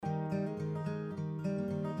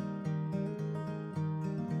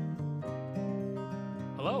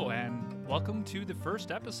Hello, and welcome to the first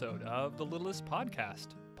episode of the Littlest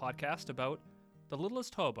podcast about the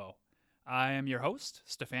Littlest Hobo. I am your host,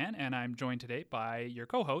 Stefan, and I'm joined today by your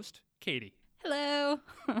co-host, Katie. Hello.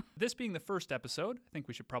 This being the first episode, I think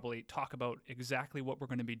we should probably talk about exactly what we're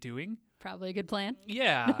going to be doing. Probably a good plan.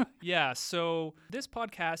 Yeah. So this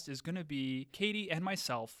podcast is going to be Katie and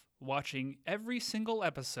myself watching every single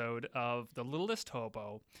episode of the Littlest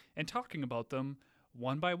Hobo and talking about them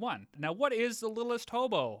one by one. Now, what is the Littlest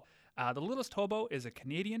Hobo? The Littlest Hobo is a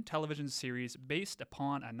Canadian television series based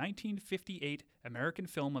upon a 1958 American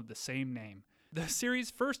film of the same name. The series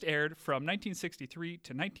first aired from 1963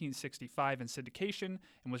 to 1965 in syndication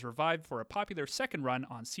and was revived for a popular second run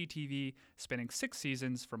on CTV, spanning 6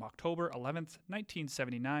 seasons from October 11th,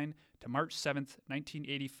 1979 to March 7th,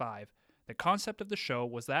 1985. The concept of the show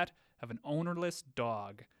was that of an ownerless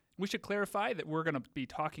dog. We should clarify that we're going to be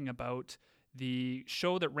talking about the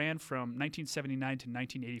show that ran from 1979 to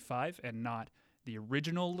 1985 and not the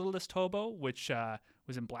original Littlest Hobo, which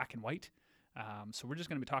was in black and white. So we're just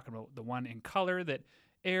going to be talking about the one in color that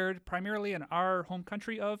aired primarily in our home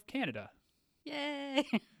country of Canada. Yay!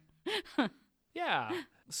 Yeah.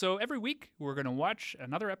 So every week we're going to watch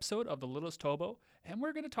another episode of the Littlest Hobo and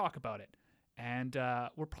we're going to talk about it. And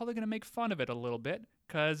we're probably going to make fun of it a little bit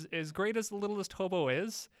because as great as the Littlest Hobo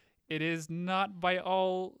is, it is not by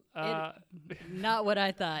all... not what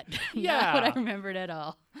I thought. Yeah. Not what I remembered at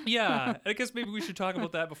all. Yeah. I guess maybe we should talk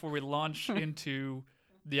about that before we launch into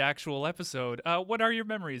the actual episode. What are your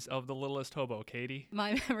memories of the Littlest Hobo, Katie?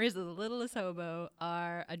 My memories of the Littlest Hobo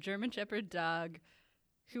are a German Shepherd dog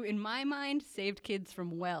who, in my mind, saved kids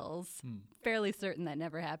from wells. Fairly certain that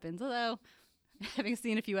never happens, although, having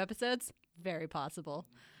seen a few episodes, very possible.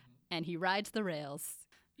 And he rides the rails.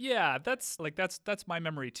 Yeah, that's my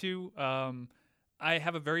memory too. I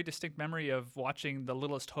have a very distinct memory of watching the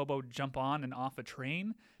Littlest Hobo jump on and off a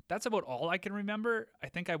train. That's about all I can remember. I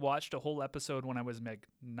think I watched a whole episode when I was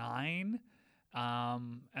 9,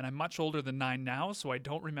 and I'm much older than 9 now, so I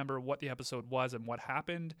don't remember what the episode was and what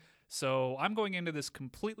happened. So I'm going into this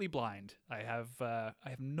completely blind. I have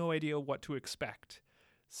no idea what to expect.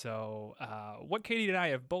 So what Katie and I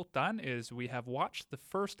have both done is we have watched the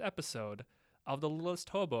first episode of the Littlest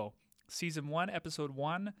Hobo, Season 1, Episode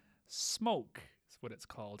 1, Smoke is what it's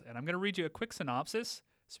called. And I'm going to read you a quick synopsis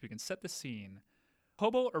so we can set the scene.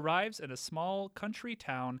 Hobo arrives in a small country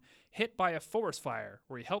town hit by a forest fire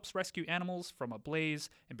where he helps rescue animals from a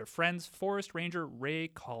blaze and befriends Forest Ranger Ray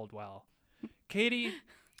Caldwell. Katie,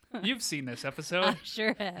 you've seen this episode. I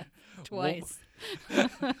sure have. Twice.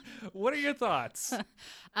 What are your thoughts?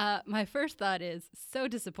 My first thought is, so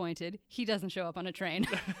disappointed he doesn't show up on a train.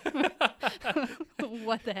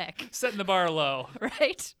 What the heck? Setting the bar low.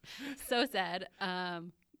 Right? So sad.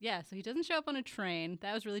 Yeah, so he doesn't show up on a train.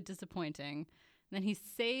 That was really disappointing. And then he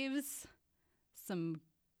saves some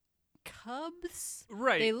cubs.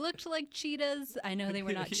 Right. They looked like cheetahs. I know they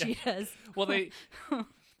were not cheetahs. Well,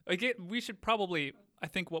 we should probably... I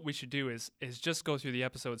think what we should do is just go through the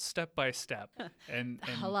episode step by step. And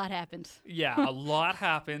a lot happened. Yeah, a lot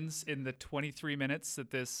happens in the 23 minutes that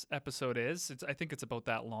this episode is. I think it's about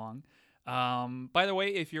that long. By the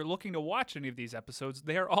way, if you're looking to watch any of these episodes,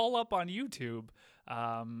 they are all up on YouTube.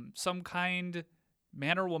 Some kind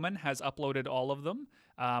man or woman has uploaded all of them,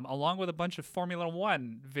 along with a bunch of Formula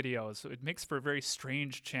One videos. So it makes for a very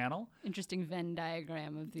strange channel. Interesting Venn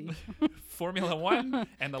diagram of the... Formula One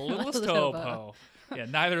and the Littlest Hobo. Yeah,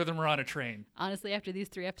 neither of them are on a train. Honestly, after these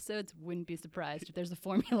 3 episodes, wouldn't be surprised if there's a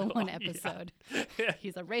Formula One episode. Yeah.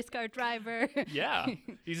 He's a race car driver. Yeah,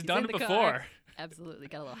 he's done it before. Car. Absolutely.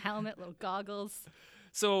 Got a little helmet, little goggles.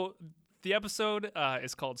 So the episode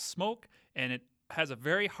is called Smoke, and it has a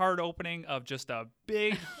very hard opening of just a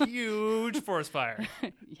big, huge forest fire.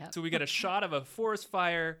 Yep. So we get a shot of a forest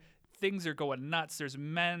fire. Things are going nuts. There's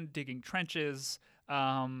men digging trenches.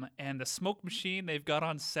 And the smoke machine they've got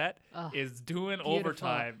on set is doing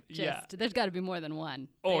overtime. There's got to be more than one.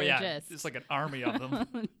 It's like an army of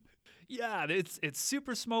them. Yeah, it's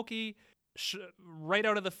super smoky. Right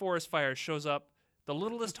out of the forest fire shows up the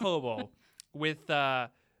Littlest Hobo with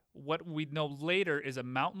what we know later is a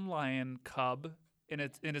mountain lion cub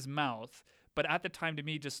in his mouth. But at the time, to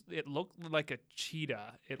me, it looked like a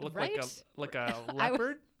cheetah. It looked like a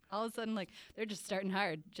leopard. All of a sudden, they're just starting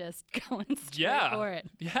hard, just going straight for it.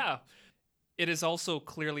 Yeah. It is also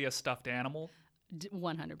clearly a stuffed animal.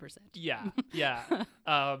 100%. Yeah.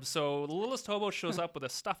 So the Littlest Hobo shows up with a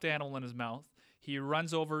stuffed animal in his mouth. He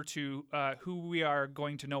runs over to who we are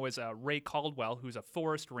going to know as Ray Caldwell, who's a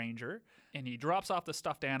forest ranger, and he drops off the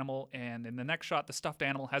stuffed animal, and in the next shot, the stuffed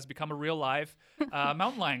animal has become a real live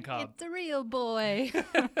mountain lion cub. It's a real boy.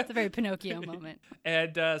 It's a very Pinocchio moment.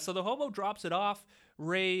 And so the hobo drops it off.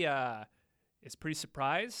 Ray is pretty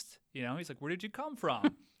surprised. You know, he's like, where did you come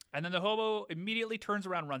from? And then the hobo immediately turns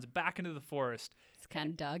around and runs back into the forest. It's the kind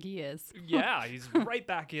of dog he is. Yeah, he's right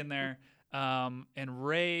back in there. And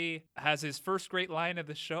Ray has his first great line of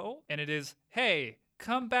the show, and it is, hey,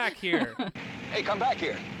 come back here. Hey, come back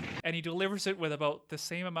here. And he delivers it with about the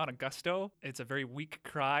same amount of gusto. It's a very weak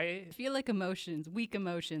cry. I feel like weak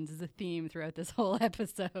emotions is a theme throughout this whole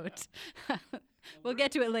episode. We'll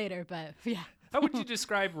get to it later, but yeah. How would you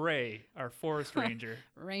describe Ray, our forest ranger?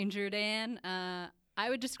 Ranger Dan? I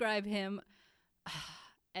would describe him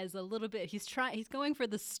as a little bit, he's going for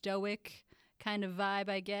the stoic kind of vibe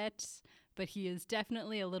I get, but he is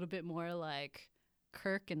definitely a little bit more like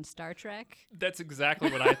Kirk in Star Trek. That's exactly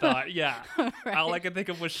what I thought. Yeah. Right. All I could think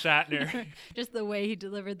of was Shatner. Just the way he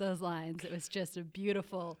delivered those lines. It was just a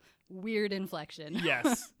beautiful, weird inflection.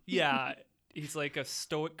 Yes. Yeah. He's like a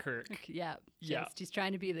stoic Kirk. Yeah. Yeah. He's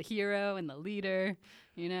trying to be the hero and the leader,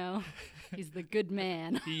 you know? He's the good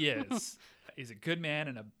man. He is. He's a good man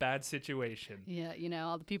in a bad situation. Yeah, you know,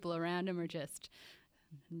 all the people around him are just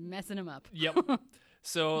messing him up. Yep.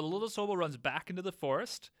 So the Littlest Hobo runs back into the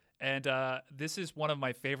forest. And this is one of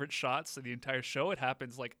my favorite shots of the entire show. It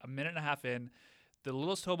happens like a minute and a half in. The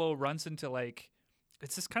Littlest Hobo runs into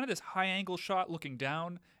it's this kind of this high angle shot looking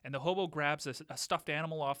down, and the hobo grabs a stuffed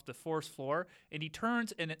animal off the forest floor, and he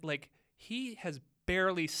turns, and he has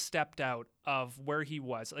barely stepped out of where he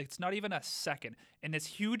was. Like, it's not even a second. And this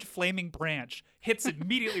huge flaming branch hits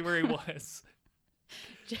immediately where he was.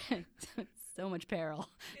 So much peril.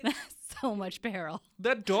 So much peril.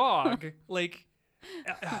 That dog,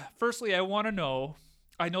 firstly, I want to know.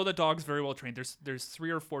 I know the dog's very well trained. There's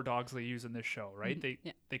 3 or 4 dogs they use in this show, right? Mm-hmm.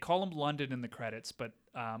 They call him London in the credits, but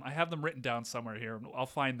I have them written down somewhere here. I'll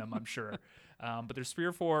find them, I'm sure. But there's 3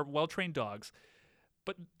 or 4 well-trained dogs.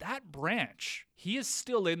 But that branch, he is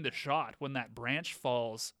still in the shot when that branch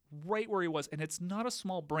falls right where he was, and it's not a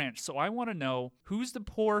small branch. So I want to know, who's the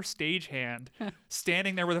poor stagehand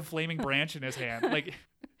standing there with a flaming branch in his hand? Like,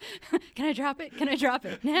 can I drop it? Can I drop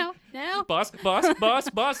it? Now? Boss.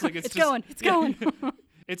 Like, it's going.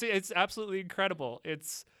 It's absolutely incredible.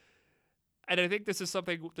 And I think this is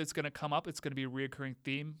something that's going to come up. It's going to be a reoccurring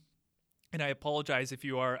theme. And I apologize if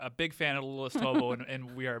you are a big fan of Littlest Hobo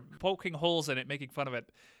and we are poking holes in it, making fun of it.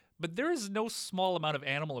 But there is no small amount of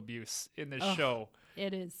animal abuse in this show.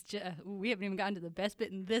 It is. We haven't even gotten to the best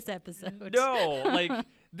bit in this episode. No,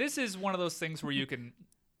 this is one of those things where you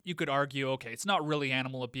could argue, okay, it's not really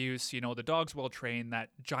animal abuse. You know, the dog's well trained.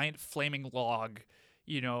 That giant flaming log,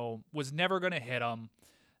 was never going to hit him.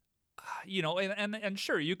 And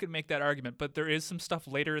sure, you can make that argument, but there is some stuff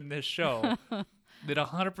later in this show that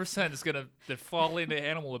 100% is going to fall into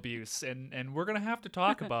animal abuse, and we're going to have to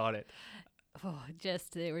talk about it. Oh,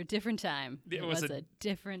 they were a different time. It was a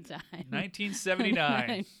different time.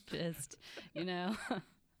 1979.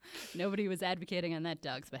 Nobody was advocating on that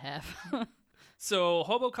dog's behalf. So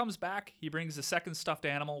Hobo comes back. He brings a second stuffed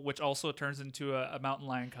animal, which also turns into a mountain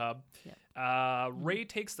lion cub. Yep. Ray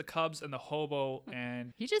takes the cubs and the hobo,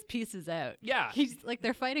 and he just pieces out. Yeah. He's like,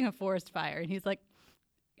 they're fighting a forest fire, and he's like,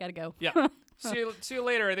 gotta go. Yeah. See you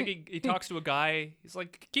later. I think he talks to a guy. He's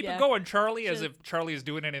like, keep it going, Charlie, as if Charlie is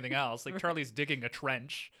doing anything else. Like, Charlie's digging a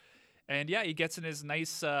trench. And yeah, he gets in his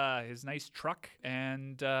nice truck,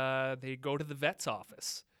 and they go to the vet's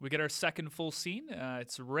office. We get our second full scene.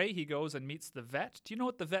 It's Ray. He goes and meets the vet. Do you know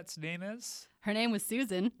what the vet's name is? Her name was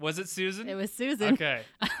Susan. Was it Susan? It was Susan. Okay.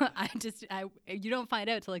 You don't find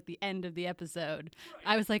out till like the end of the episode.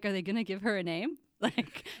 Right. I was like, are they gonna give her a name?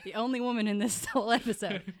 Like, the only woman in this whole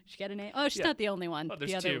episode. She got a name? Oh, she's not the only one. Oh,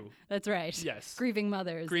 there's 2. That's right. Yes. Grieving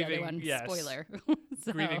mother is the other one. Yes. Spoiler.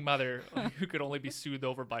 Grieving mother who could only be soothed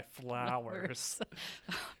over by flowers.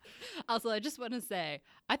 Also, I just want to say,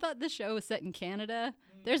 I thought this show was set in Canada.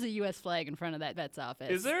 There's a U.S. flag in front of that vet's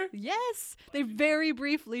office. Is there? Yes. They very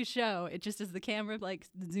briefly show. It just as the camera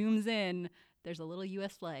zooms in, there's a little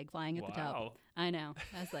U.S. flag flying at the top. I know.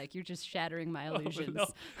 I was like, you're just shattering my illusions. Oh, no.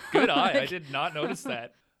 Good eye. I did not notice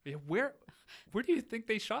that. Where do you think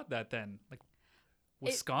they shot that then? Like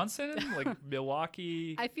Wisconsin? Like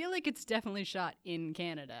Milwaukee? I feel like it's definitely shot in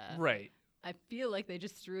Canada. Right. I feel like they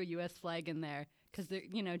just threw a U.S. flag in there because they're,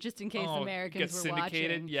 just in case Americans were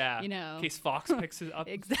syndicated, watching. Yeah. In case Fox picks it up.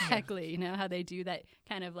 Exactly. You know how they do that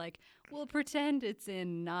kind of like, we'll pretend it's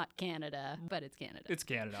in not Canada, but it's Canada. It's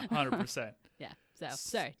Canada, 100%. Yeah. So,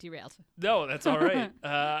 sorry, derailed. No, that's all right.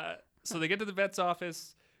 So they get to the vet's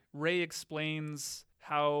office. Ray explains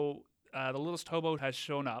how the Littlest Hobo has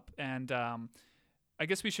shown up. And I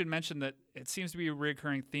guess we should mention that it seems to be a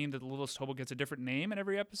recurring theme that the Littlest Hobo gets a different name in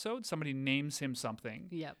every episode. Somebody names him something.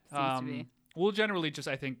 Yep, seems to be. We'll generally just,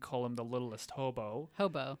 I think, call him the Littlest Hobo.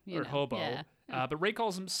 Hobo. Hobo. Yeah. But Ray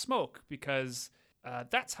calls him Smoke because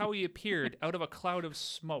that's how he appeared, out of a cloud of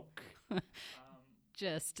smoke.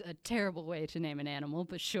 Just a terrible way to name an animal,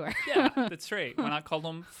 but sure. Yeah, that's right. Why not call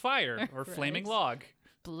him Fire or Right. Flaming Log?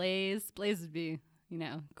 Blaze would be,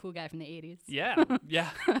 cool guy from the 80s. Yeah.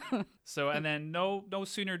 So, and then no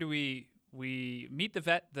sooner do we meet the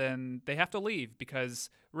vet than they have to leave because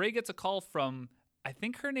Ray gets a call from, I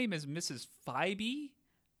think her name is Mrs. Phoebe.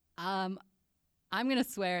 I'm going to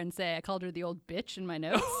swear and say I called her the old bitch in my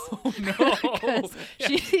notes. Oh, no. Because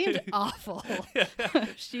she seemed awful.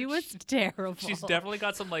 She was terrible. She's definitely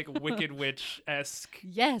got some like Wicked Witch-esque.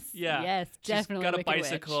 Yes. Yeah. Yes, definitely. She's got a Wicked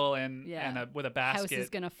bicycle Witch. and with a basket. House is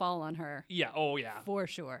going to fall on her. Yeah. Oh, yeah. For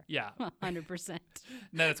sure. Yeah. 100%.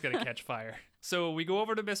 Then it's going to catch fire. So we go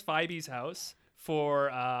over to Miss Phoebe's house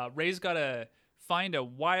for Ray's got to find a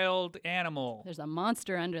wild animal. There's a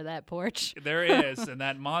monster under that porch. There is. And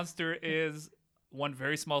that monster is one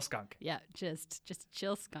very small skunk. Yeah, just a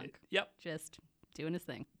chill skunk. Yep. Just doing his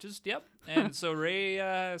thing. Yep. And so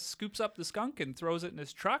Ray scoops up the skunk and throws it in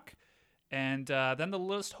his truck. And then the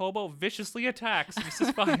Littlest Hobo viciously attacks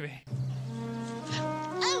Mrs. Phoebe.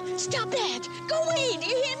 Oh, stop that! Go away! Do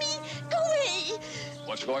you hear me? Go away!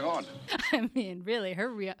 What's going on? I mean, really,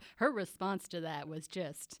 her response to that was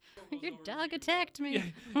just, your dog attacked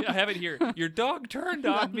me. Yeah, I have it here. Your dog turned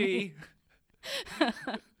on me.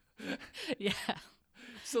 Yeah.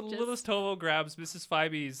 So the Littlest Hobo grabs Mrs.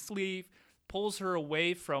 Phoebe's sleeve, pulls her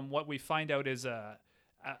away from what we find out is a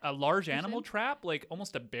large animal trap, like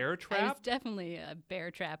almost a bear It was trap. definitely a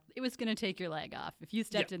bear trap. It was going to take your leg off. If you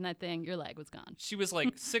stepped in that thing, your leg was gone. She was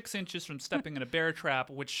like 6 inches from stepping in a bear trap,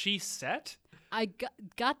 which she set. I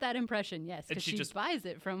got that impression, yes, because she she just- buys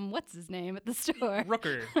it from what's his name at the store.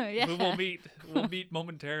 Rooker, Yeah. who we'll meet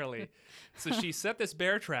momentarily. So she set this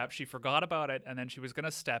bear trap. She forgot about it, and then she was going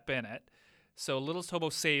to step in it. So Littlest Hobo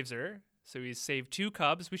saves her. So he's saved 2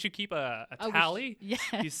 cubs. We should keep a tally. Yes.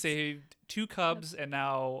 He's saved 2 cubs, and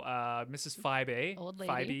now Mrs. Phoebe. Old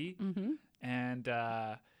lady. Phoebe. And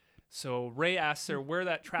so Ray asks her where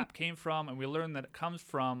that trap came from, and we learn that it comes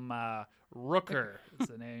from Rooker. It's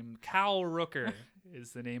the name. Cal Rooker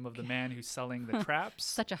is the name of the man who's selling the traps.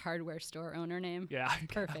 Such a hardware store owner name. Yeah,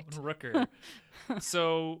 Perfect. Cal Rooker.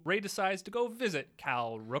 So Ray decides to go visit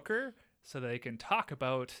Cal Rooker so they can talk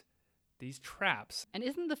about these traps. And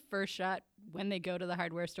isn't the first shot when they go to the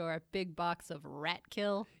hardware store a big box of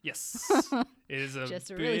Ratkills? Yes. It is a Just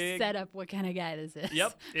to big... really set up what kind of guy this is.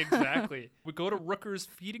 Yep, exactly. We go to Rooker's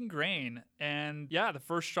Feed and Grain, and yeah, the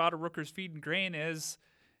first shot of Rooker's Feed and Grain is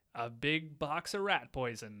a big box of rat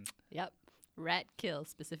poison. Yep. Ratkills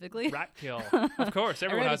specifically. Rat kill. Of course,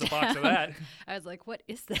 everyone wrote has a it box of down. that. I was like, what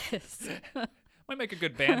is this? Might make a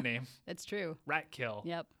good band name. It's true. Rat Kill.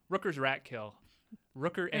 Yep. Rooker's Rat Kill.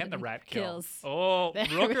 Rooker and the Rat Kill. Kills. Oh, There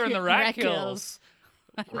Rooker we and the go. Rat Rat Kills.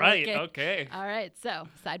 Kills. Right, Okay. okay. All right. So,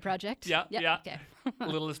 side project. Yeah, Yep, yeah. Okay.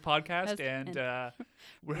 Littlest Podcast and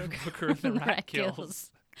Rooker and the Rat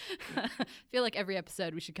Kills. I feel like every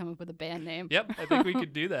episode we should come up with a band name. Yep, I think we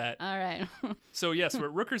could do that. All right. So yes, we're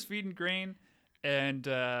at Rooker's Feed and Grain, and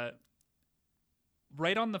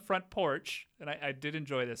right on the front porch, and I did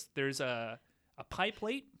enjoy this, there's a pie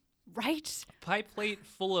plate. Right. Pie plate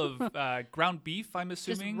full of ground beef, I'm Just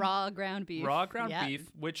assuming. raw ground beef. Raw ground Yeah. beef,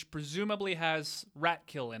 which presumably has rat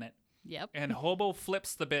kill in it. Yep. And Hobo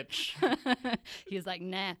flips the bitch. He's like,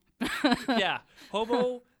 nah. Yeah.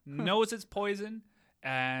 Hobo knows it's poison,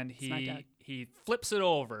 and Smart dog. he flips it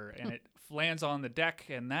over, and it lands on the deck,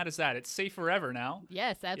 and that is that. It's safe forever now.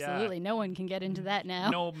 Yes, absolutely. No one can get into that now.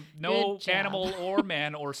 No Good job. animal or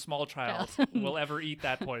man or small child will ever eat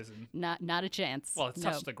that poison. Not a chance. Well, it's No.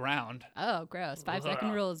 touched the ground. Oh, gross. 5-second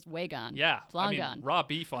Ugh. rule is way gone. Yeah. It's long I mean, gone. raw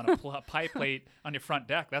beef on a pie plate on your front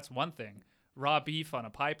deck, that's one thing. Raw beef on a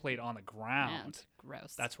pie plate on the ground, And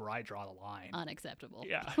gross. that's where I draw the line. unacceptable.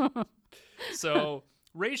 Yeah. So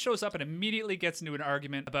Ray shows up and immediately gets into an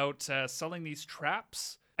argument about selling these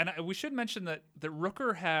traps. And we should mention that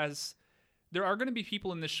Rooker there are going to be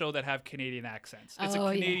people in this show that have Canadian accents. It's Oh,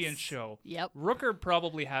 a Canadian yes. show. Yep. Rooker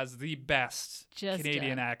probably has the best Just,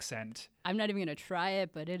 Canadian accent. I'm not even going to try it,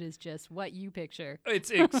 but it is just what you picture.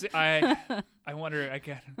 I wonder, I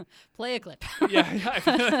can. Play a clip.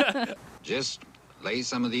 Yeah. Just lay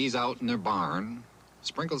some of these out in their barn,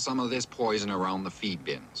 sprinkle some of this poison around the feed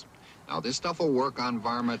bins. Now, this stuff will work on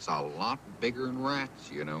varmints a lot bigger than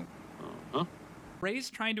rats, you know. Ray's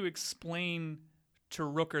trying to explain to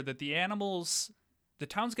Rooker that the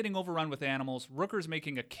town's getting overrun with animals. Rooker's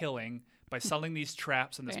making a killing by selling these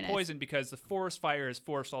traps and this Very nice. poison because the forest fire has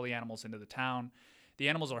forced all the animals into the town. The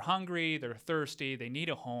animals are hungry, they're thirsty, they need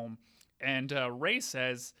a home. And Ray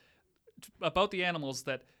says about the animals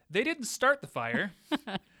that they didn't start the fire.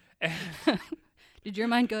 And Did your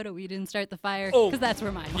mind go to we didn't start the fire? Oh. Because that's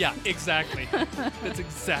where mine went. yeah, exactly. That's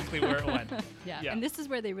exactly where it went. Yeah. And this is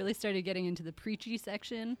where they really started getting into the preachy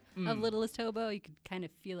section of Littlest Hobo. You could kind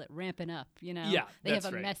of feel it ramping up, you know? Yeah, They that's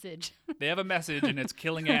have a right. message. They have a message, and it's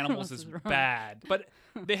killing animals is This is wrong. bad. But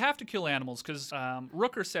they have to kill animals because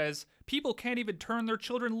Rooker says people can't even turn their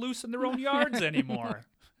children loose in their own yards anymore.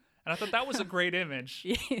 And I thought that was a great image.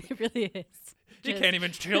 It really is. You Just- can't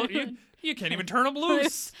even you can't even turn them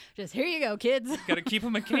loose. Just here you go, kids. Got to keep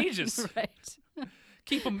them in cages. Right.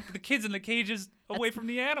 Keep the kids in the cages away from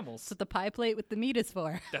the animals. That's what the pie plate with the meat is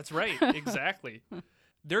for. That's right. Exactly.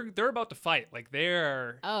 They're about to fight. Like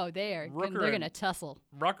they're Oh, they're Rooker going and- to tussle.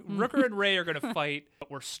 Rooker and Ray are going to fight,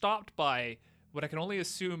 but we're stopped by what I can only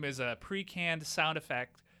assume is a pre-canned sound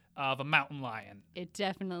effect of a mountain lion. It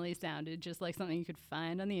definitely sounded just like something you could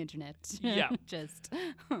find on the internet. Yeah. Just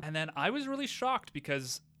And then I was really shocked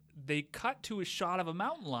because they cut to a shot of a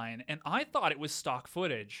mountain lion, and I thought it was stock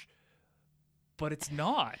footage, but it's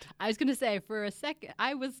not. I was going to say, for a second,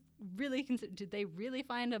 I was really considered, did they really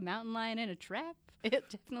find a mountain lion in a trap? It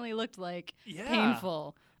definitely looked like Yeah.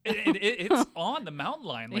 painful. It's on the mountain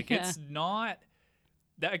lion. Like, Yeah. it's not.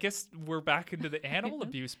 I guess we're back into the animal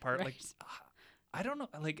abuse part. Right. Like, I don't know.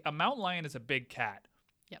 Like, a mountain lion is a big cat.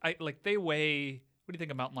 Yep. They weigh. What do you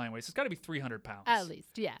think a mountain lion weighs? It's got to be 300 pounds. At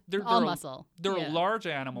least, yeah. They're All a- muscle. They're Yeah. a large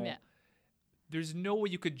animal. Yeah. There's no way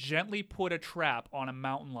you could gently put a trap on a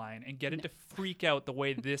mountain lion and get it to freak out the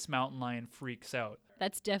way this mountain lion freaks out.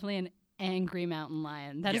 That's definitely an angry mountain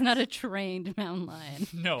lion. That is Yes. not a trained mountain lion.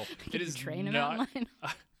 No, Can it you is train a not. mountain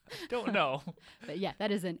lion? I don't know. But yeah,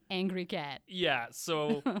 that is an angry cat. Yeah,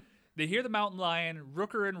 so they hear the mountain lion.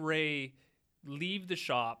 Rooker and Ray leave the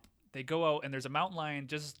shop. They go out, and there's a mountain lion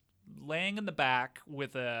just laying in the back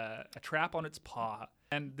with a trap on its paw.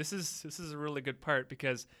 And this is a really good part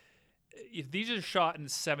because if these are shot in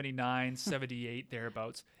 79, 78,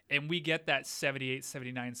 thereabouts, and we get that 78,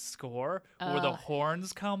 79 score where the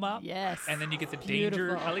horns come up. Yes. And then you get the Beautiful.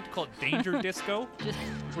 danger, I like to call it danger disco, Just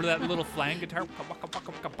where that little flang guitar,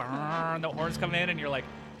 the horns coming in, and you're like,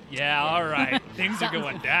 yeah, all right, things are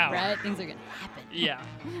going down. right, things are going to happen. Yeah.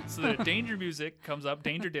 So the danger music comes up,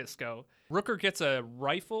 danger disco. Rooker gets a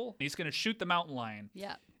rifle. He's going to shoot the mountain lion.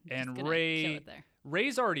 Yeah. And just gonna Ray- show it there.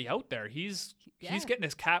 Ray's already out there. He's Yeah. getting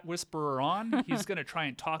his cat whisperer on. He's going to try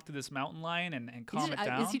and talk to this mountain lion and calm it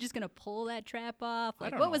down. Is he just going to pull that trap off?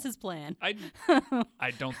 Like, don't what know. was his plan?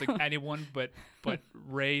 I don't think anyone but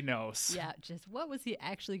Ray knows. Yeah, just what was he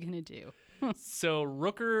actually going to do? So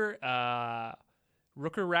Rooker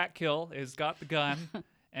Ratkill has got the gun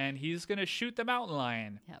and he's going to shoot the mountain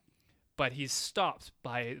lion. Yep. But he's stopped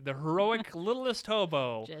by the heroic Littlest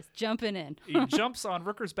Hobo. Just jumping in. He jumps on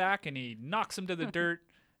Rooker's back and he knocks him to the dirt,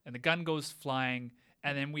 and the gun goes flying.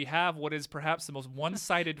 And then we have what is perhaps the most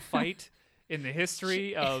one-sided fight in the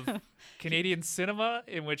history of Canadian cinema,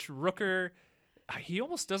 in which Rooker, he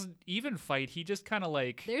almost doesn't even fight. He just kind of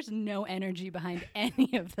like There's no energy behind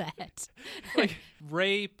any of that.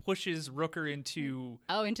 Ray pushes Rooker into.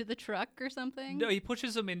 Oh, into the truck or something? No, he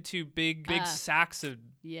pushes him into big sacks of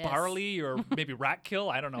Yes. barley or maybe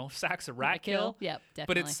Ratkill. I don't know, sacks of Ratkill. Yep, definitely.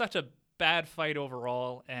 But it's such a bad fight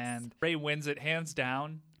overall, and Ray wins it hands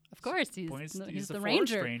down. Of course, he's the the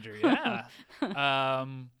Forest ranger. Yeah.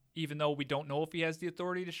 Even though we don't know if he has the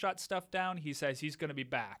authority to shut stuff down, he says he's going to be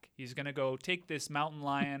back. He's going to go take this mountain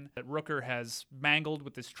lion that Rooker has mangled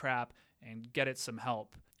with this trap and get it some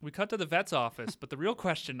help. We cut to the vet's office, but the real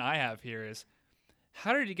question I have here is,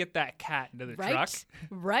 how did he get that cat into the truck?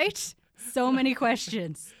 Right? So many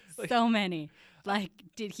questions. So many. Like,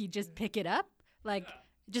 did he just pick it up? Like,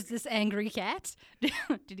 just this angry cat?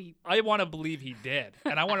 Did he? I want to believe he did.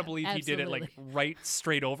 And I want to believe he did it like Absolutely. right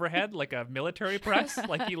straight overhead, like a military press.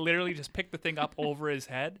 Like he literally just picked the thing up over his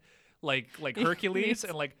head, like Hercules,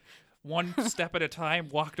 and like one step at a time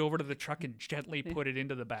walked over to the truck and gently put it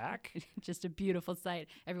into the back. Just a beautiful sight.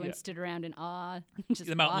 Everyone Yeah. stood around in awe. Just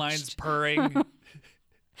The mountain lion's watched. purring.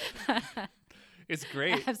 It's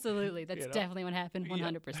great. Absolutely. That's You know? definitely what happened,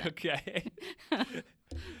 100%. Okay.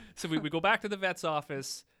 So we go back to the vet's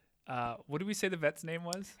office. What did we say the vet's name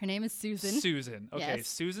was? Her name is Susan. Susan. Okay, Yes.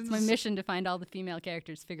 Susan's It's my mission to find all the female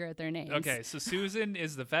characters, figure out their names. Okay, so Susan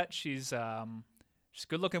is the vet. She's She's a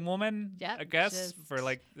good-looking woman, Yep, I guess, just for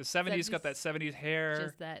like the 70s. Got that 70s hair.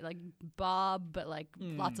 Just that like bob, but like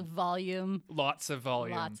lots of volume. Lots of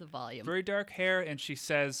volume. Lots of volume. Very dark hair, and she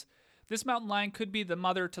says, this mountain lion could be the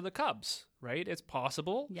mother to the cubs, right? It's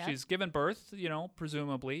possible. Yep. She's given birth,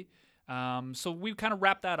 presumably. So we kind of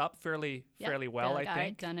wrapped that up fairly well, Like, I all right,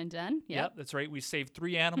 think. done and done. Yep, that's right. We saved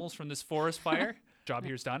 3 animals from this forest fire. Job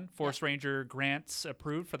here's done. Forest Ranger grants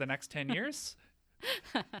approved for the next 10 years.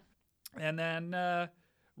 And then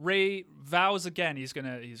Ray vows again he's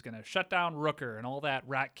gonna shut down Rooker and all that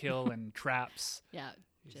rat kill and traps. Yeah,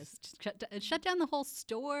 just shut down the whole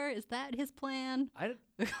store. Is that his plan?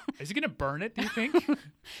 Is he gonna burn it? Do you think?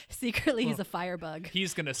 Secretly, he's a firebug.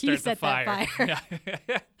 He's gonna start the set fire. that fire.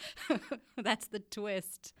 Yeah. That's the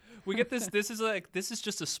twist. We get this. This is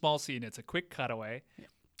just a small scene. It's a quick cutaway,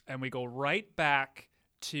 and we go right back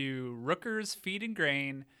to Rooker's feeding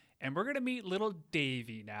grain. And we're going to meet little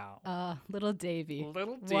Davey now. Little Davey.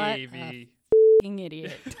 Little What Davey. a f***ing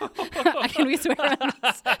idiot. Can we swear on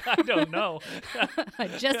this? I don't know. I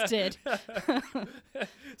just did.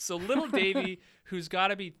 So little Davey, who's got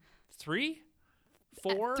to be 3,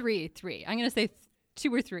 4? 3. I'm going to say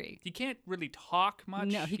 2 or 3. He can't really talk much.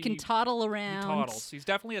 No, he can toddle He around. toddles. He's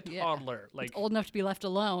definitely a toddler. He's old enough to be left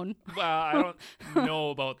alone. Well, I don't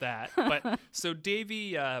know about that. But so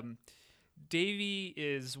Davey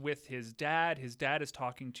is with his dad. His dad is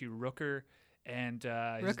talking to Rooker, and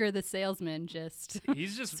Rooker the salesman just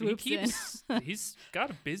swoops he's got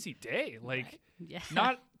a busy day. Like, yeah.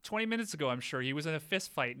 not 20 minutes ago, I'm sure he was in a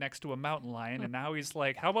fist fight next to a mountain lion, and now he's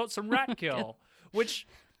like, how about some rat kill? Which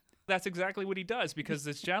that's exactly what he does, because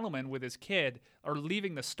this gentleman with his kid are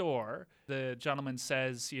leaving the store. The gentleman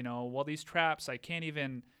says, well, these traps,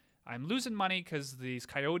 I'm losing money because these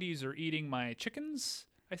coyotes are eating my chickens.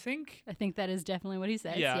 I think that is definitely what he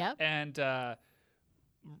says. Yeah. Yep. And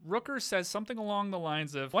Rooker says something along the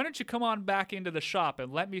lines of, why don't you come on back into the shop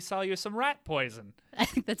and let me sell you some rat poison? I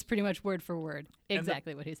think that's pretty much word for word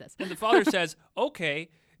exactly what he says. And the father says, okay,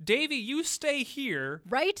 Davey, you stay here.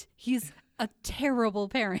 Right? He's a terrible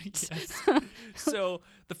parent. Yes. So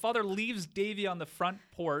the father leaves Davey on the front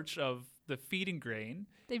porch of the feeding grain.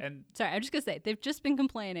 Sorry, I'm just going to say, they've just been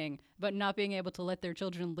complaining about not being able to let their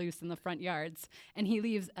children loose in the front yards. And he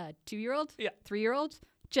leaves a 2-year-old, 3-year-old,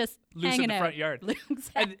 just loose hanging in the out. front yard.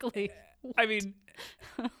 Exactly.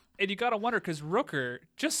 And you got to wonder, because Rooker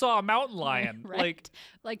just saw a mountain lion right.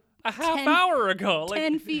 like a half hour ago.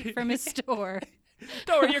 10 feet from his store.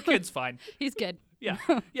 Don't worry, your kid's fine. He's good. Yeah.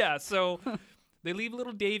 Yeah. So they leave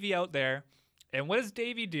little Davey out there. And what does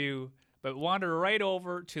Davey do but wander right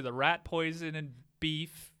over to the rat poison and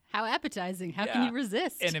beef? How appetizing. How can you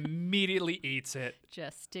resist? And immediately eats it.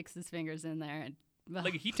 Just sticks his fingers in there. And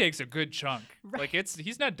like, he takes a good chunk. Right. Like,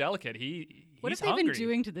 he's not delicate. What he's have they hungry. Been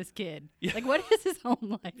doing to this kid? Yeah. Like, what is his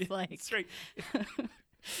home life like? That's right.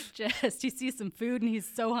 Just, he sees some food and he's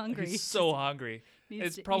so hungry. He's so hungry.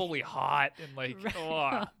 It's probably hot and like,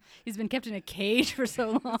 right. He's been kept in a cage for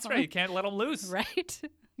so long. That's right. You can't let him loose. Right?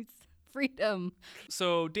 It's freedom.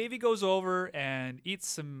 So Davey goes over and eats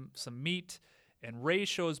some meat, and Ray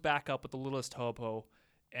shows back up with the Littlest Hobo,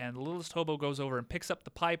 and the Littlest Hobo goes over and picks up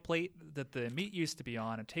the pie plate that the meat used to be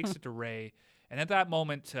on and takes it to Ray. And at that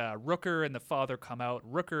moment, Rooker and the father come out.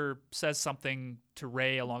 Rooker says something to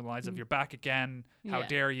Ray along the lines of, "You're back again. How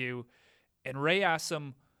dare you?" And Ray asks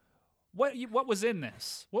him, What was in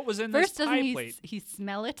this? What was in First, this pie plate? He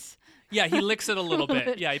smell it? Yeah, he licks it a little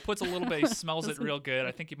bit. Yeah, he puts a little bit. He smells it real good.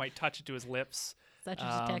 I think he might touch it to his lips. Such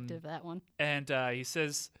a detective, that one. And he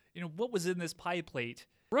says, what was in this pie plate?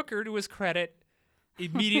 Rooker, to his credit,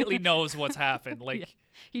 immediately knows what's happened. Like,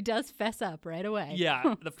 he does fess up right away.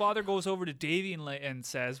 Yeah, the father goes over to Davey and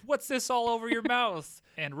says, "What's this all over your mouth?"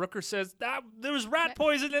 And Rooker says, "There was rat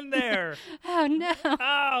poison in there." Oh no!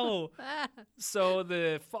 Ow! So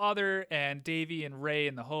the father and Davey and Ray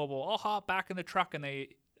and the hobo all hop back in the truck, and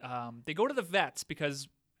they go to the vets because,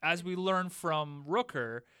 as we learn from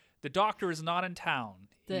Rooker, the doctor is not in town.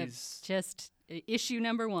 He's just issue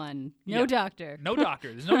number 1. No doctor. No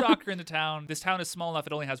doctor. There's no doctor in the town. This town is small enough;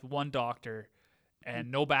 it only has one doctor.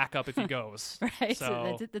 And no backup if he goes. Right, so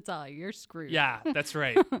that's it. That's all. You're screwed. Yeah, that's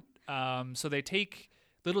right. So they take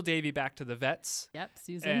little Davey back to the vets. Yep,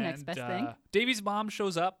 Susan, next best thing. Davey's mom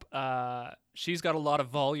shows up. She's got a lot of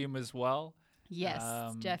volume as well.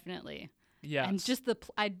 Yes, definitely. Yeah. And just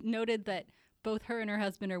I noted that both her and her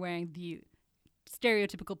husband are wearing the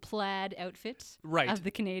stereotypical plaid outfit of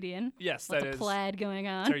the Canadian. Yes, that is. Plaid going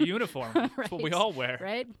on. It's our uniform. That's what we all wear.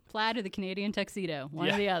 Right? Plaid or the Canadian tuxedo.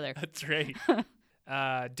 One or the other. That's right.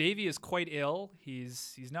 Davey is quite ill.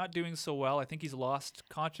 He's not doing so well. I think he's lost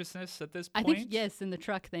consciousness at this I point. think, yes, in the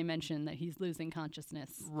truck they mentioned that he's losing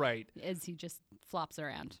consciousness. Right. As he just flops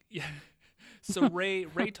around. Yeah. So Ray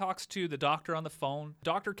talks to the doctor on the phone.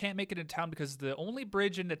 Doctor can't make it in town because the only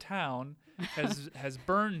bridge into town has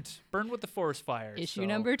burned with the forest fire. Issue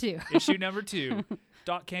number 2. Issue number 2.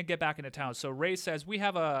 Doc can't get back into town. So Ray says, we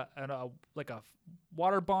have a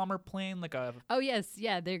water bomber plane, like a... Oh, yes.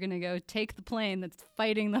 Yeah, they're going to go take the plane that's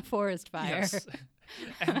fighting the forest fire. Yes.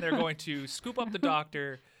 And they're going to scoop up the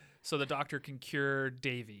doctor so the doctor can cure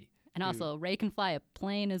Davey. And also, Ray can fly a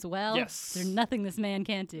plane as well. Yes. There's nothing this man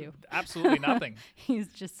can't do. Absolutely nothing. He's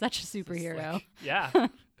just such a superhero. Yeah.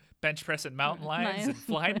 Bench pressing mountain lions and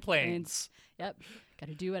flying planes. Yep. Got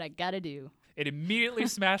to do what I got to do. It immediately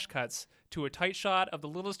smash cuts to a tight shot of the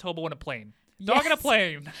Littlest Hobo in a plane. Dog in a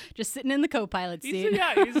plane. Just sitting in the co-pilot seat.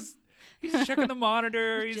 He's checking the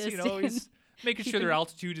monitor. He's he's making sure their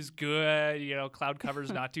altitude is good. Cloud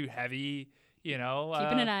cover's not too heavy. Keeping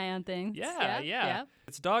an eye on things. Yeah.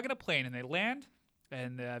 It's a dog in a plane, and they land,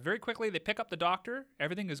 and very quickly they pick up the doctor.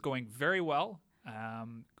 Everything is going very well,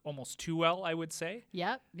 almost too well, I would say.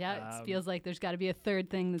 Yep. It feels like there's got to be a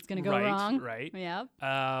third thing that's going to go wrong. Right. Yep.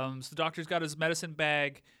 So the doctor's got his medicine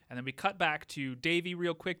bag, and then we cut back to Davey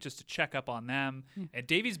real quick just to check up on them. And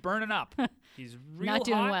Davey's burning up. He's real Not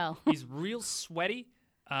doing hot. well. He's real sweaty.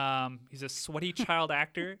 He's a sweaty child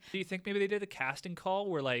actor. Do you think maybe they did a casting call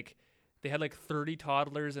where they had 30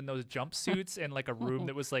 toddlers in those jumpsuits in a room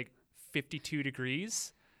that was 52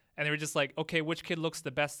 degrees? And they were just like, okay, which kid looks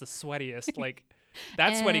the best, the sweatiest?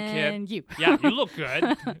 That sweaty kid. And you. Yeah, you look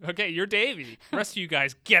good. Okay, you're Davey. The rest of you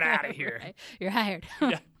guys, get out of here. Right. You're hired.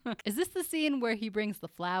 Yeah. Is this the scene where he brings the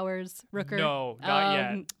flowers, Rooker? No, not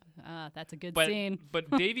yet. That's a good But scene. But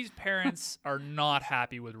Davey's parents are not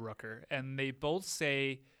happy with Rooker, and they both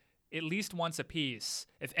say at least once apiece,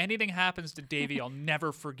 if anything happens to Davey, I'll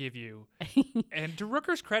never forgive you. And to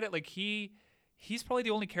Rooker's credit, he's probably the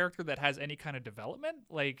only character that has any kind of development.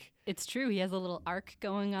 It's true. He has a little arc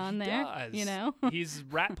going on there. Does. He's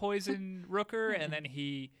rat poison Rooker, and then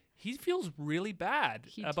he feels really bad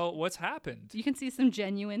about what's happened. You can see some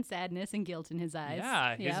genuine sadness and guilt in his eyes.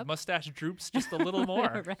 Yeah, his mustache droops just a little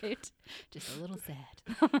more. Right. Just a little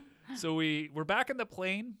sad. So we're back in the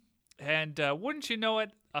plane, and wouldn't you know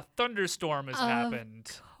it, a thunderstorm has happened.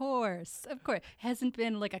 Of course. Hasn't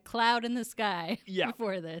been a cloud in the sky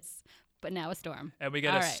before this. But now a storm. And we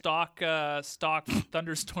get a stock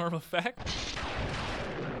thunderstorm effect.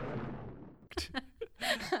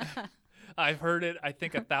 I've heard it, I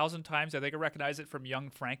think, 1,000 times. I think I recognize it from Young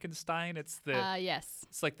Frankenstein. It's the yes.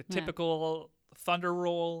 It's the typical thunder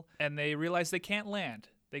roll, and they realize they can't land.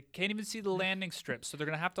 They can't even see the landing strip, so they're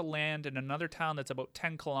going to have to land in another town that's about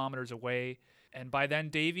 10 kilometers away. And by then,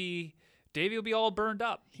 Davey will be all burned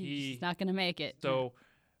up. He's not going to make it. So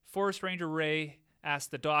Forest Ranger Ray asks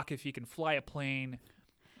the doc if he can fly a plane,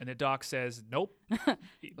 and the doc says nope.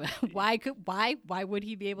 Why would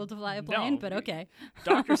he be able to fly a plane? No. But okay.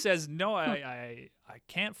 Doctor says no, I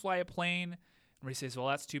can't fly a plane. And Ray says, well,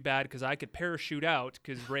 that's too bad because I could parachute out,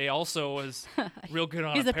 because Ray also is real good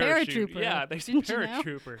on He's a parachute. Paratrooper. Yeah, he's a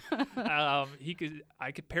paratrooper.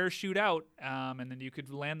 I could parachute out, and then you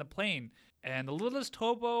could land the plane. And the Littlest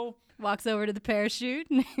Hobo walks over to the parachute,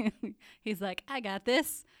 and he's like, I got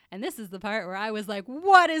this. And this is the part where I was like,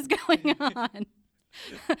 what is going on?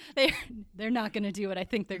 They're not going to do what I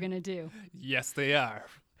think they're going to do. Yes, they are.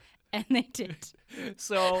 And they did.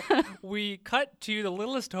 So we cut to the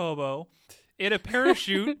Littlest Hobo in a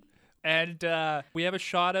parachute, and we have a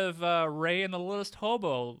shot of Ray and the Littlest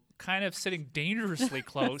Hobo kind of sitting dangerously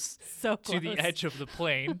close, so close to the edge of the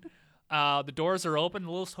plane. The doors are open.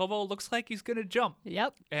 The Littlest Hobo looks like he's going to jump.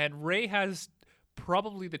 Yep. And Ray has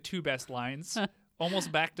probably the two best lines,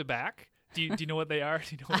 almost back to back. Do you know what they are? Do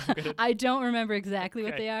you know what I don't remember exactly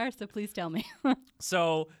what they are, so please tell me.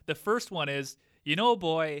 So the first one is, you know,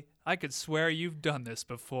 boy, I could swear you've done this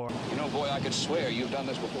before. You know, boy, I could swear you've done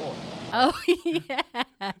this before. Oh,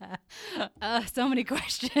 yeah. So many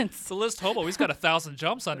questions. The Littlest Hobo, he's got 1,000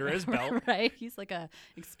 jumps under his belt. Right. He's like a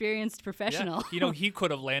experienced professional. Yeah. He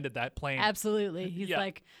could have landed that plane. Absolutely. He's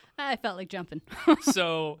like, I felt like jumping.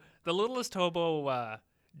 So the Littlest Hobo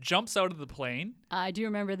jumps out of the plane. I do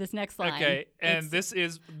remember this next line. Okay, and this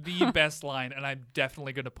is the best line, and I'm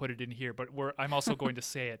definitely going to put it in here, but I'm also going to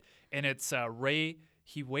say it. And it's Ray,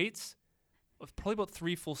 he waits probably about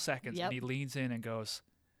 3 full seconds, and he leans in and goes,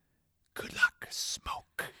 "Good luck,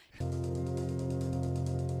 Smoke."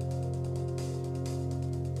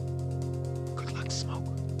 Good luck, Smoke.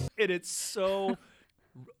 And it's so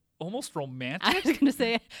almost I romantic. was gonna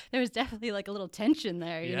say there was definitely like a little tension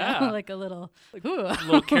there, you Yeah. know, like a little. Ooh.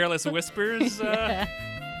 Little careless whispers. Yeah.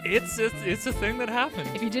 It's a thing that happened.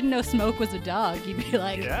 If you didn't know Smoke was a dog, you'd be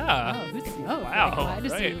like, Yeah. oh, who's Smoke? Wow, Like, why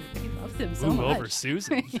does right. he loves him so Ooh, much? over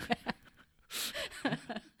Susan.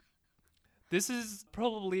 This is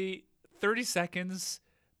probably 30 seconds,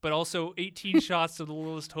 but also 18 shots of the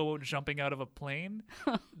Littlest Hobo jumping out of a plane.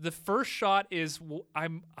 The first shot is,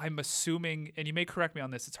 I'm assuming, and you may correct me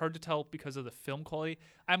on this, it's hard to tell because of the film quality.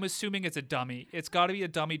 I'm assuming it's a dummy. It's got to be a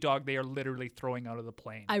dummy dog they are literally throwing out of the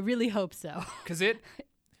plane. I really hope so. Because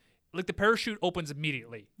the parachute opens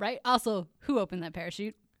immediately. Right? Also, who opened that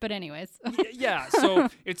parachute? But anyways. Yeah, so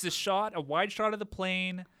it's a wide shot of the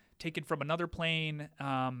plane, taken from another plane,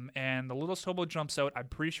 and the Littlest Hobo jumps out. I'm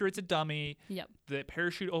pretty sure it's a dummy. Yep. The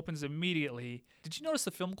parachute opens immediately. Did you notice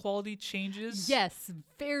the film quality changes? Yes,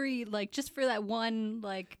 very, like, just for that one,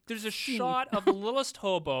 like, There's a scene. shot of the Littlest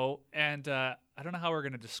Hobo, and I don't know how we're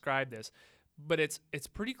going to describe this, but it's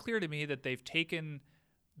pretty clear to me that they've taken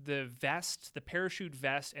the parachute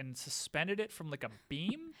vest, and suspended it from like a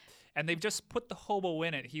beam, and they've just put the hobo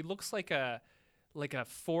in it. He looks like a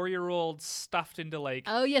 4-year-old stuffed into like.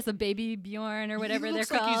 Oh yes, a baby Bjorn or whatever he they're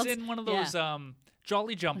looks like called. he's in one of those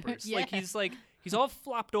jolly jumpers. Yeah. He's all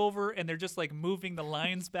flopped over, and they're just like moving the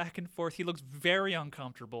lines back and forth. He looks very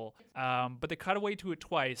uncomfortable. But they cut away to it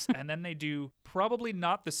twice, and then they do probably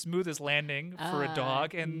not the smoothest landing for a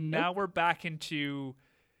dog, and nope. now we're back into.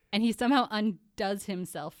 And he somehow undoes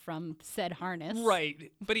himself from said harness.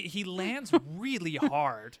 Right, but he lands really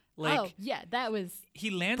hard. Like, oh yeah, that was. he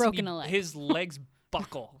lands broken and a leg. his legs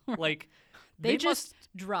buckle. Like They must. just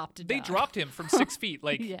dropped a They dog. dropped him from 6 feet.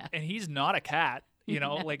 Like, Yeah. and he's not a cat. You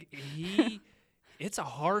know, No. like it's a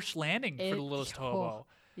harsh landing for the Littlest Hobo.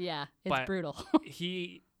 Yeah, it's But brutal.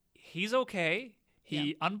 He's okay.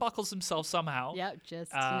 He unbuckles himself somehow. Yeah,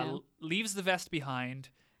 just Leaves the vest behind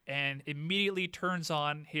and immediately turns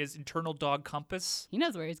on his internal dog compass. he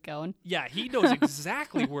knows where he's going. Yeah, he knows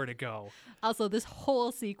exactly where to go. Also, this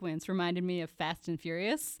whole sequence reminded me of Fast and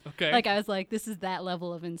Furious. Okay. Like, I was like, this is that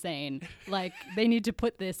level of insane. Like, they need to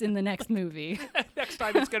put this in the next movie. Next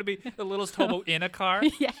time it's going to be the Littlest Hobo in a car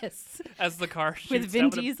Yes. as the car With shoots Vin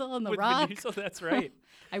out of- Diesel and The with Rock. Vin Diesel, that's right.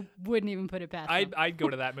 I wouldn't even put it past them. I'd go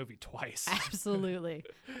to that movie twice. Absolutely.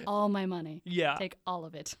 All my money. Yeah. Take all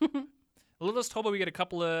of it. The Littlest Hobo, we get a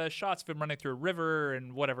couple of shots of him running through a river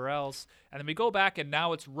and whatever else. And then we go back, and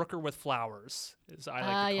now it's Rooker with flowers, as I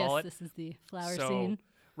like to call it. This is the flower So, scene.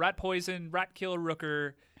 rat poison, rat kill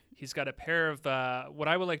Rooker. He's got a pair of what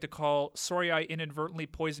I would like to call, sorry I inadvertently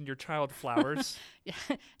poisoned your child flowers. Yeah,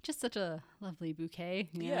 just such a lovely bouquet.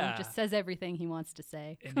 You know? Yeah. Just says everything he wants to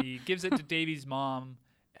say. And he gives it to Davey's mom.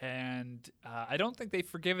 And I don't think they've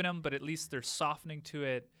forgiven him, but at least they're softening to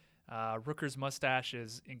it. Rooker's mustache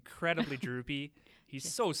is incredibly droopy.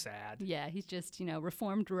 He's so sad. Yeah, he's just,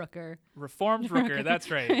 reformed Rooker. Reformed Rooker, that's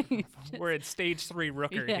right. We're in stage 3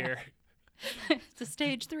 Rooker Yeah. here. It's a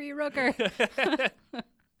stage 3 Rooker.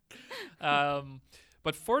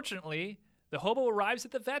 But fortunately, the hobo arrives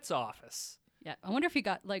at the vet's office. Yeah, I wonder if he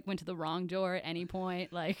went to the wrong door at any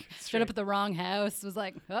point, showed right. up at the wrong house, was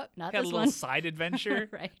like, oh, not Had a this little one. side adventure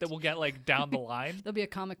Right. that we'll get down the line. There'll be a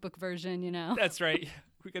comic book version, That's right.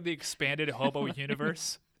 We got the expanded hobo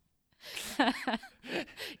universe.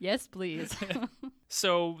 Yes, please.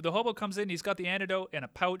 So the hobo comes in. He's got the antidote in a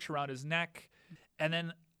pouch around his neck. And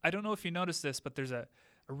then, I don't know if you noticed this, but there's a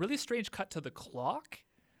really strange cut to the clock.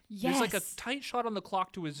 Yes. There's a tight shot on the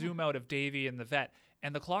clock to a zoom out of Davey and the vet.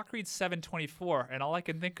 And the clock reads 7:24. And all I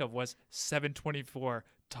can think of was 7:24,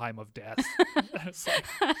 time of death. It's like,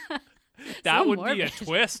 that So would be a morbid.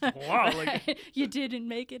 twist. Wow. Like, You didn't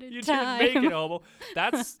make it in you time. didn't make it, hobo.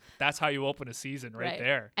 That's how you open a season right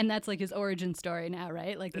there. And that's his origin story now,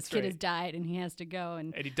 right? Like this That's kid right. has died and he has to go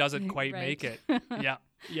and And he doesn't quite Right. make it. Yeah.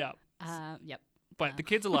 yep. But the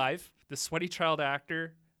kid's alive. The sweaty child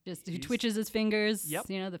actor. Just who He's- twitches his fingers, Yep.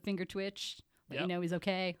 the finger twitch. But Yep. he's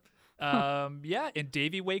okay. And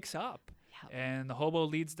Davey wakes up. Yep. And the hobo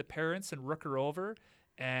leads the parents and Rooker over.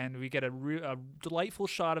 And we get a delightful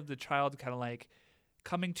shot of the child kind of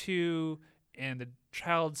coming to, and the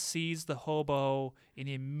child sees the hobo and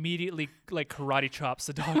he immediately karate chops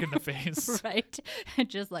the dog in the face. Right?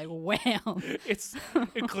 Just wham. It's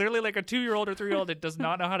clearly a 2-year-old or 3-year-old that does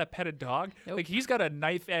not know how to pet a dog. Nope. He's got a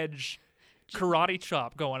knife edge karate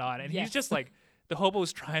chop going on, and Yes. he's just the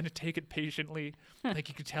hobo's trying to take it patiently. You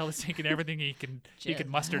can tell he's taking everything he can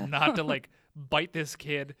muster not to bite this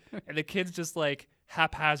kid, and the kid's just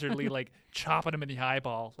haphazardly like chopping him in the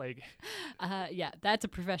eyeball. Like, yeah, that's a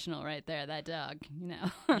professional right there. That dog, you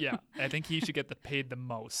know. yeah, I think he should get paid the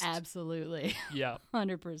most. Absolutely. Yeah.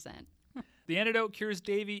 100%. The antidote cures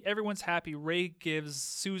Davey. Everyone's happy. Ray gives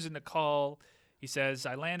Susan a call. He says,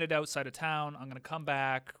 I landed outside of town. I'm going to come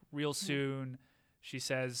back real soon. She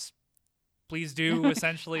says, please do,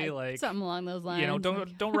 essentially. like something along those lines. You know,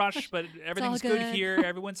 don't rush, but everything's good here.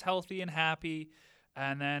 Everyone's healthy and happy.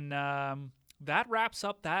 And then that wraps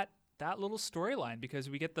up that little storyline because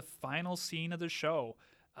we get the final scene of the show,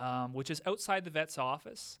 which is outside the vet's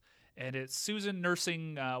office. And it's Susan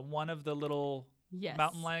nursing one of the little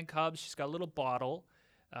mountain lion cubs. She's got a little bottle.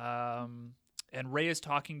 And Ray is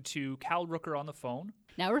talking to Cal Rooker on the phone.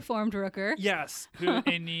 Now reformed Rooker. Yes.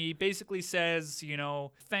 And he basically says, you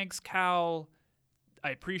know, thanks, Cal.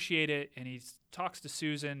 I appreciate it. And he talks to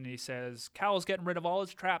Susan and he says, Cal's getting rid of all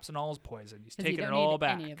his traps and all his poison. He's taking it all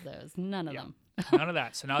back. Any of those. None of them. None of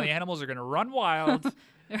that. So now the animals are going to run wild.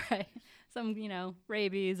 Right. Some, you know,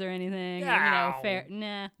 rabies or anything. No. Or, you know, fair.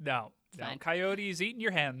 Nah. No. Fine. Coyotes eating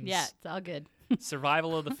your hens. Yeah, it's all good.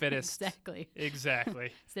 Survival of the fittest.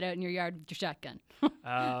 Exactly. Sit out in your yard with your shotgun.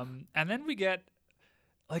 And then we get,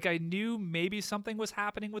 like, I knew maybe something was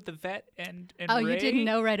happening with the vet and Oh, Ray. you didn't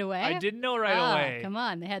know right away? I didn't know right away. Come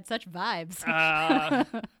on, they had such vibes.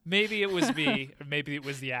 Maybe it was me, or maybe it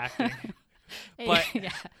was the acting. But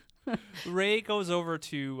Ray goes over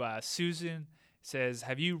to Susan, says,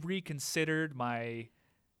 have you reconsidered my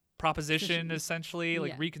proposition, essentially?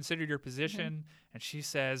 Like, reconsidered your position? And she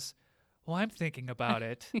says, well, I'm thinking about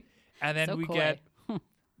it. And then we get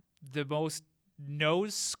the most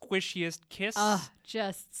nose squishiest kiss.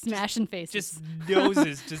 Just smashing faces. Just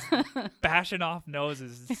noses, just bashing off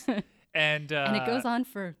noses. And it goes on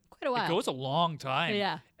for quite a while. It goes a long time.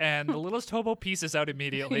 Yeah. And the Littlest Hobo pieces out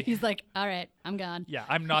immediately. He's like, all right, I'm gone. Yeah,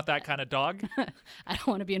 I'm not that kind of dog. I don't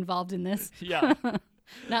want to be involved in this. Yeah.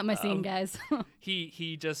 Not my scene, guys.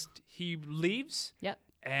 He leaves. Yep.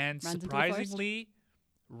 And runs surprisingly,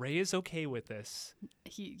 Ray is okay with this.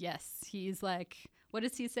 He's like, what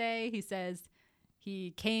does he say? He says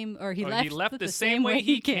he left the same way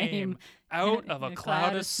he came, out of a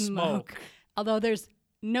cloud of smoke. Although there's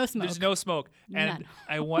no smoke. There's no smoke. And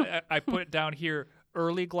None. I put down here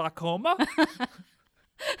early glaucoma.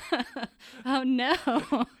 Oh no.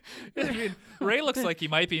 I mean, Ray looks like he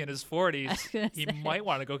might be in his 40s. He might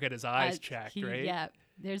want to go get his eyes checked, right? Yeah.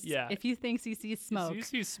 If he thinks he sees smoke. He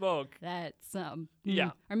sees smoke. That's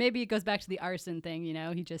yeah. Or maybe it goes back to the arson thing, you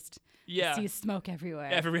know, he just sees smoke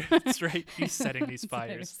everywhere. That's right. He's setting these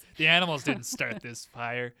fires. The animals didn't start this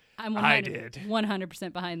fire. I did.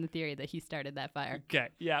 100% behind the theory that he started that fire. Okay.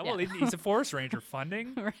 Yeah. Well, he's a forest ranger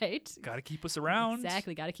funding. Right. Got to keep us around.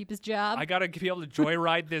 Exactly. Got to keep his job. I got to be able to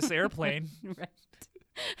joyride this airplane.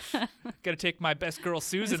 Right. Got to take my best girl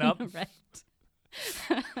Susan up. Right.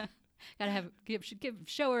 Gotta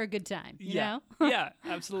show her a good time. You know? Yeah,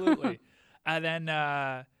 absolutely. And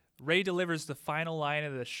then Ray delivers the final line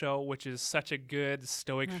of the show, which is such a good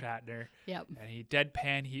stoic Shatner. Yep. And he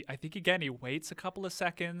deadpan. I think again he waits a couple of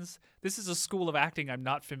seconds. This is a school of acting I'm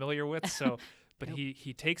not familiar with, so but nope.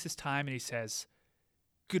 he takes his time and he says,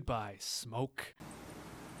 "Goodbye, smoke."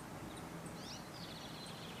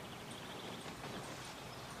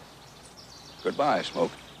 Goodbye,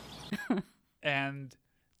 smoke. And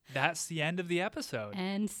that's the end of the episode.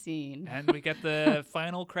 End scene. And we get the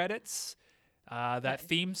final credits. That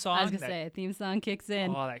theme song. I was going to say, a theme song kicks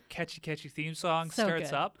in. Oh, that catchy theme song so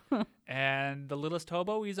starts good. up. And the Littlest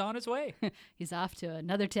Hobo, he's on his way. He's off to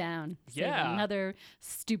another town. Yeah. Another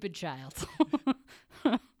stupid child.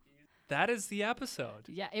 That is the episode.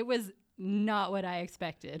 Yeah, it was not what I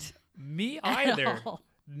expected. Me either.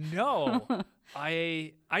 No.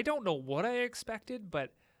 I don't know what I expected,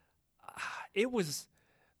 but it was...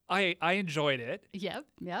 I enjoyed it. Yep.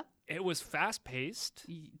 It was fast-paced.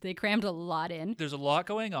 They crammed a lot in. There's a lot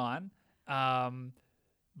going on,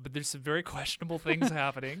 but there's some very questionable things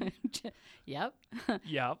happening. Yep.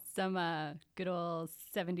 Some good old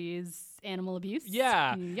 70s animal abuse.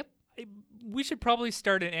 Yeah. Yep. We should probably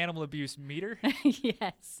start an animal abuse meter.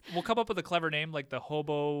 Yes. We'll come up with a clever name like the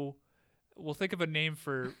Hobo... We'll think of a name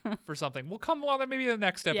for something. Maybe the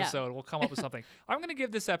next episode we'll come up with something. I'm going to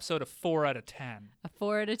give this episode a 4 out of 10. A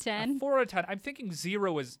 4 out of 10? A 4 out of 10. I'm thinking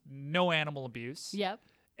 0 is no animal abuse. Yep.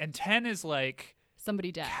 And 10 is like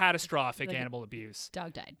somebody died. Catastrophic like animal abuse.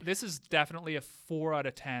 Dog died. This is definitely a 4 out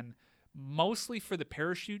of 10, mostly for the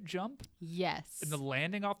parachute jump. Yes. And the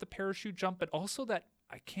landing off the parachute jump, but also that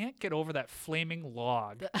I can't get over that flaming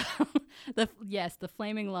log. The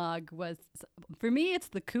flaming log was, for me, it's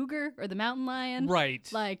the cougar or the mountain lion. Right.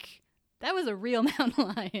 Like, That was a real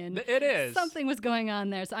mountain lion. It is. Something was going on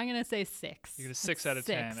there, so I'm going to say 6. You get a 6 out of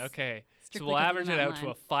 10. Okay. Strictly So we'll 'cause of average the it out mountain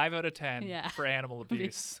to a 5 out of 10 for animal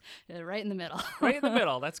abuse. Yeah, right in the middle. Right in the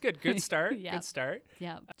middle. That's good. Good start. Yep. Good start.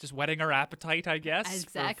 Yeah. Just whetting our appetite, I guess,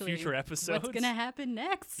 Exactly. for future episodes. What's going to happen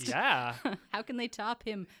next? Yeah. How can they top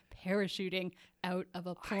him parachuting out of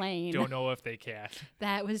a plane? Don't know if they can.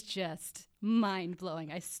 That was just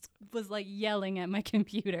mind-blowing. I was like yelling at my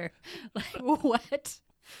computer. Like, what?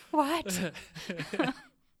 What?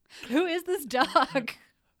 Who is this dog?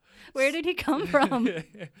 Where did he come from?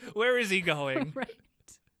 Where is he going? Right.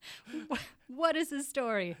 What is his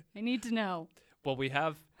story? I need to know. Well, we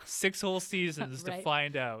have 6 whole seasons to Right.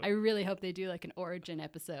 find out. I really hope they do like an origin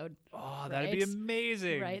episode. Oh, that'd be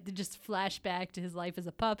amazing. Right? They just flash back to his life as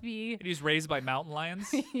a puppy. And he's raised by mountain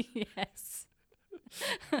lions. Yes.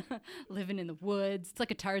 Living in the woods. It's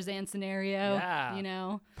like a Tarzan scenario. Yeah. You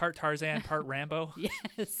know? Part Tarzan, part Rambo. Yes.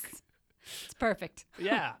 It's perfect.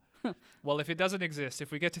 Yeah. Well, if it doesn't exist,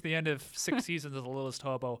 if we get to the end of 6 seasons of The Littlest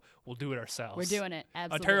Hobo, we'll do it ourselves. We're doing it.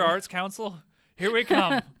 Absolutely. Ontario Arts Council, here we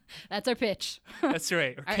come. That's our pitch. That's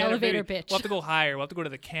right. Our elevator pitch. We'll have to go higher. We'll have to go to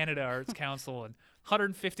the Canada Arts Council and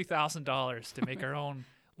 $150,000 to make our own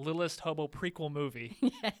Littlest Hobo prequel movie.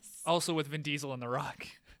 Yes. Also with Vin Diesel and The Rock.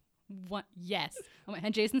 Yes. Oh,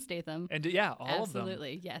 and Jason Statham. And yeah, all of them.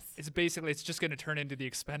 Absolutely. Yes. It's just going to turn into the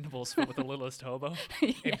Expendables with the Littlest Hobo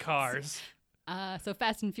in Yes. cars. So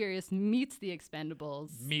Fast and Furious meets the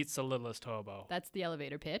Expendables. Meets the Littlest Hobo. That's the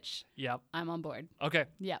elevator pitch. Yep. I'm on board. Okay.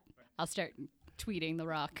 Yep. I'll start tweeting The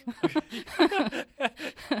Rock.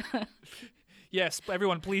 Yes,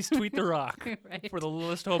 everyone, please tweet The Rock Right. for the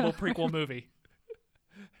Littlest Hobo prequel movie.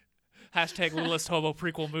 Hashtag Littlest Hobo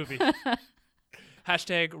prequel movie.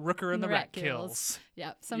 Hashtag Rooker and the Ratkills.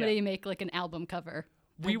 Yeah. Somebody make like an album cover.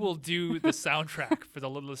 We will do the soundtrack for the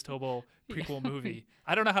Littlest Hobo prequel movie.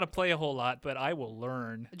 I don't know how to play a whole lot, but I will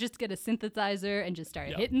learn. Just get a synthesizer and just start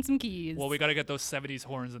Yep. hitting some keys. Well, we got to get those 70s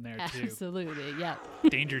horns in there, too. Absolutely. Yeah.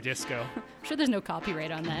 Danger Disco. I'm sure there's no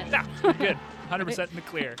copyright on that. Nah, we're good. 100% in the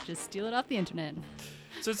clear. Just steal it off the internet.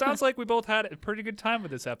 So it sounds like we both had a pretty good time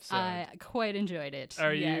with this episode. I quite enjoyed it.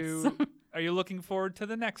 Are yes. Are you looking forward to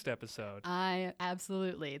the next episode? I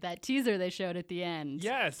absolutely. That teaser they showed at the end.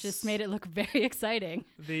 Yes. Just made it look very exciting.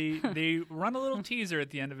 They run a little teaser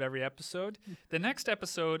at the end of every episode. The next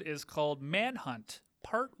episode is called Manhunt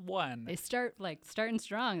Part 1. They starting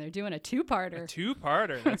strong. They're doing a two-parter. A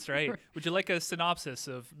two-parter, that's right. Would you like a synopsis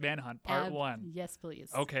of Manhunt Part 1? Yes, please.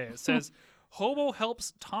 Okay, it says, Hobo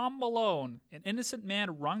helps Tom Malone, an innocent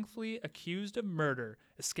man wrongfully accused of murder,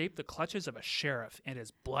 escape the clutches of a sheriff and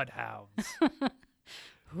his bloodhounds.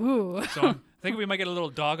 Ooh. So I'm thinking we might get a little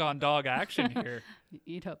dog-on-dog action here.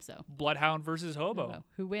 You'd hope so. Bloodhound versus hobo. Hobo.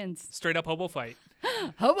 Who wins? Straight up hobo fight.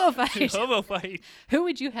 Hobo fight. Hobo fight. Who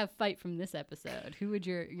would you have fight from this episode? Who would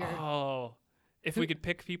your Oh, if we could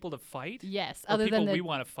pick people to fight? Yes, Or other people than the we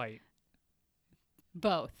want to fight.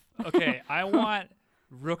 both. Okay, I want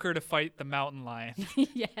Rooker to fight the mountain lion.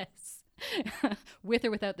 Yes. With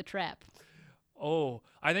or without the trap. Oh,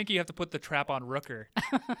 I think you have to put the trap on Rooker.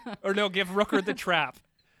 Or no, give Rooker the trap.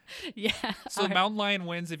 Yeah. So the mountain lion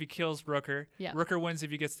wins if he kills Rooker. Yeah. Rooker wins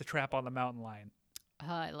if he gets the trap on the mountain lion.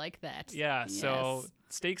 I like that. Yeah, so Yes.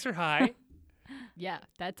 stakes are high. Yeah,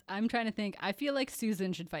 I'm trying to think. I feel like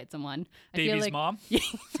Susan should fight someone. I feel Davey's like, mom?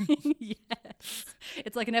 Yes.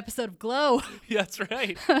 It's like an episode of Glow. Yeah, that's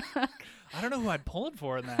right. I don't know who I'd pull it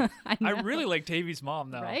for in that. I I know. really like Davey's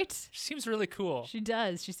mom, though. Right? She seems really cool. She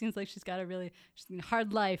does. She seems like she's got she's a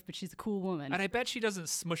hard life, but she's a cool woman. And I bet she doesn't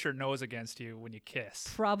smush her nose against you when you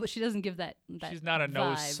kiss. Probably she doesn't give that She's not a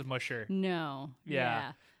nose vibe. smusher. No.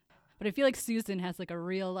 Yeah. But I feel like Susan has like a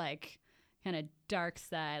real like kind of dark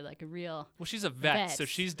side, like a real Well, she's a vet, so Vet,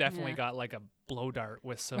 she's definitely yeah. got like a blow dart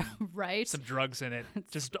with some right. some drugs in it,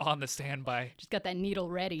 just on the standby. She's got that needle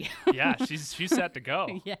ready. Yeah, she's set to go.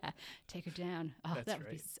 Yeah. Take her down. Oh, That's that would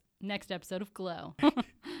be right. next episode of Glow.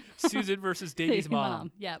 Susan versus Davey's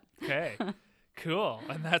mom. Yep. Okay, cool.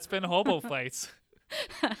 And that's been Hobo Fights.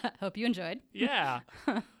 Hope you enjoyed. Yeah.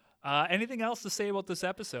 Anything else to say about this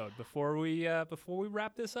episode before we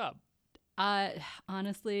wrap this up?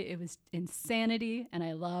 Honestly, it was insanity, and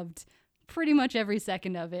I loved pretty much every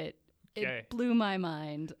second of it. Okay. It blew my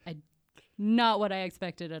mind. Not what I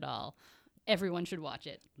expected at all. Everyone should watch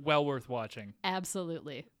it. Well worth watching.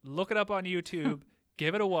 Absolutely. Look it up on YouTube.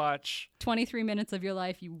 Give it a watch. 23 minutes of your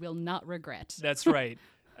life you will not regret. That's right.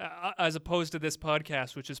 As opposed to this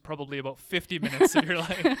podcast, which is probably about 50 minutes of your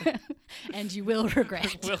life. And you will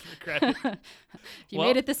regret. Will regret it. If you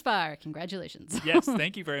made it this far, congratulations. Yes,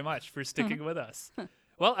 thank you very much for sticking with us.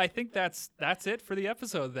 Well, I think that's it for the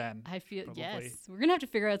episode then. I feel probably. yes. We're gonna have to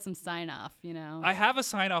figure out some sign off. I have a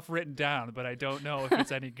sign off written down, but I don't know if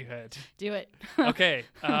it's any good. Do it. Okay.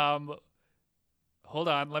 Hold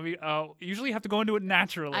on. Let me. Usually you have to go into it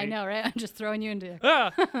naturally. I know, right? I'm just throwing you into.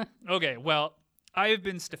 Okay. Well, I have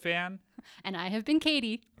been Stefan. And I have been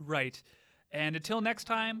Katie. Right. And until next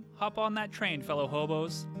time, hop on that train, fellow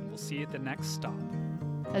hobos. We'll see you at the next stop.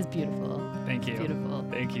 That's beautiful. Thank you. Beautiful.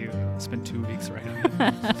 Thank you. It's been 2 weeks right on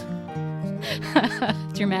it.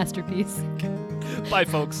 It's your masterpiece. Bye,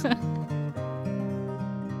 folks.